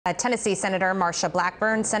Tennessee Senator Marsha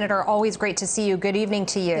Blackburn. Senator, always great to see you. Good evening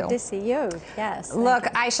to you. Good to see you. Yes. Look,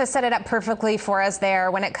 Aisha set it up perfectly for us there.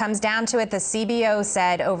 When it comes down to it, the CBO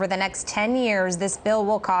said over the next 10 years, this bill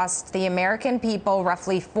will cost the American people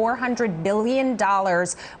roughly $400 billion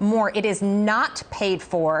more. It is not paid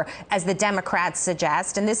for, as the Democrats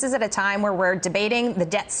suggest. And this is at a time where we're debating the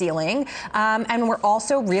debt ceiling. And we're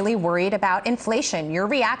also really worried about inflation. Your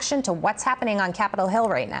reaction to what's happening on Capitol Hill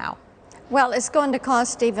right now? Well, it's going to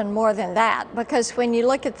cost even more than that, because when you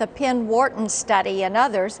look at the Penn-Wharton study and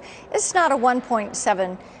others, it's not a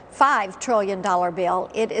 $1.75 trillion bill.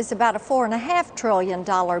 It is about a $4.5 trillion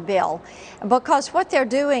bill, because what they're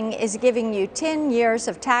doing is giving you 10 years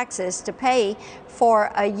of taxes to pay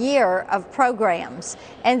for a year of programs,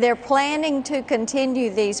 and they're planning to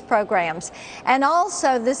continue these programs. And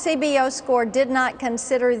also, the CBO score did not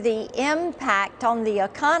consider the impact on the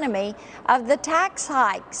economy of the tax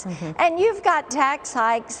hikes. And you've got tax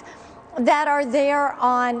hikes that are there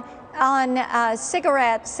on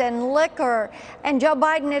cigarettes and liquor, and Joe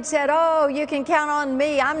Biden had said, oh, you can count on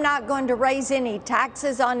me, I'm not going to raise any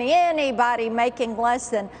taxes on anybody making less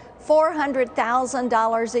than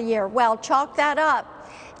 $400,000 a year. Well, chalk that up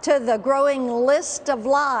to the growing list of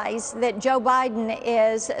lies that Joe Biden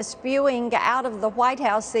is spewing out of the White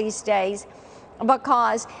House these days,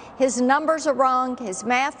 because his numbers are wrong, his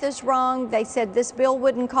math is wrong. They said this bill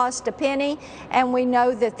wouldn't cost a penny, and we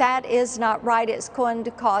know that that is not right. It's going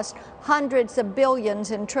to cost hundreds of billions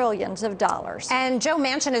and trillions of dollars. And Joe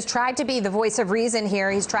Manchin has tried to be the voice of reason here.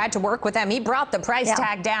 He's tried to work with them. He brought the price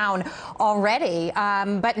tag down already.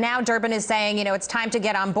 But now Durbin is saying, you know, it's time to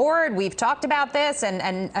get on board. We've talked about this,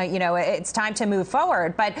 and you know, it's time to move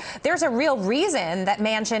forward. But there's a real reason that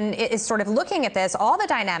Manchin is sort of looking at this, all the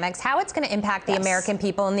dynamics, how it's going to impact the American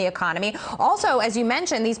people and the economy. Also, as you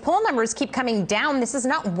mentioned, these poll numbers keep coming down. This is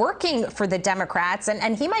not working for the Democrats.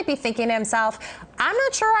 And he might be thinking to himself, I'm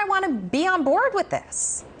not sure I want to be on board with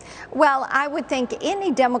this. Well, I would think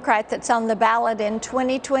any Democrat that's on the ballot in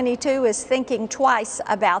 2022 is thinking twice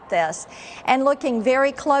about this and looking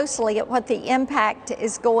very closely at what the impact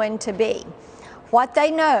is going to be. What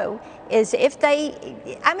they know is if they,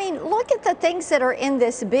 I mean, look at the things that are in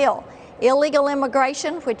this bill. Illegal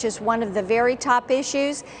immigration, which is one of the very top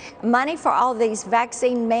issues, money for all these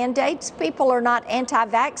vaccine mandates. People are not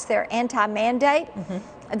anti-vax, they're anti-mandate.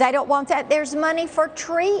 They don't want that. There's money for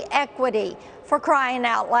tree equity, for crying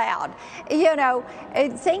out loud. You know,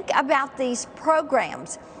 think about these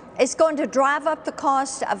programs. It's going to drive up the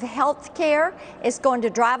cost of health care. It's going to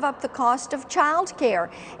drive up the cost of child care.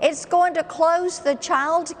 It's going to close the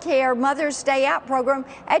child care Mother's Day Out program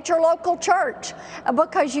at your local church,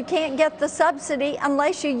 because you can't get the subsidy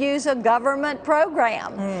unless you use a government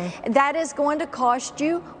program. That is going to cost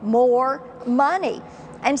you more money.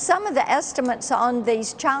 And some of the estimates on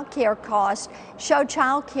these child care costs show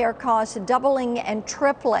child care costs doubling and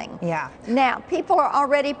tripling. Now, people are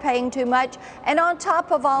already paying too much. And on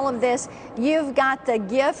top of all of this, you've got the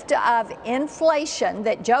gift of inflation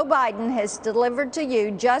that Joe Biden has delivered to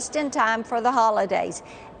you just in time for the holidays.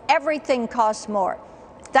 Everything costs more.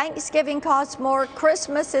 Thanksgiving costs more,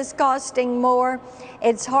 Christmas is costing more.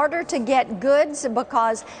 It's harder to get goods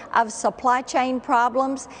because of supply chain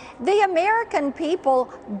problems. The American people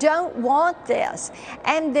don't want this,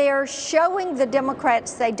 and they're showing the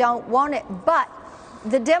Democrats they don't want it. But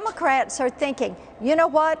the Democrats are thinking, you know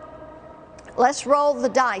what? Let's roll the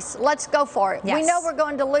dice. Let's go for it. We know we're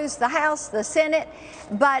going to lose the House, the Senate,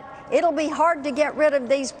 but it'll be hard to get rid of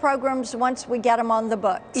these programs once we get them on the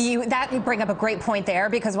books. You bring up a great point there,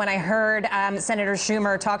 because when I heard Senator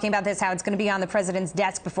Schumer talking about this, how it's going to be on the president's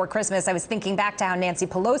desk before Christmas, I was thinking back to how Nancy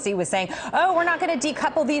Pelosi was saying, oh, we're not going to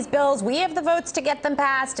decouple these bills. We have the votes to get them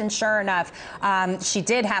passed. And sure enough, she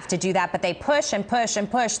did have to do that. But they push and push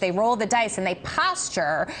and push. They roll the dice and they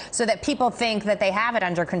posture so that people think that they have it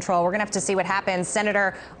under control. We're going to have to see what happens.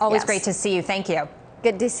 Senator, always great to see you. Thank you.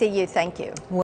 Good to see you. Thank you.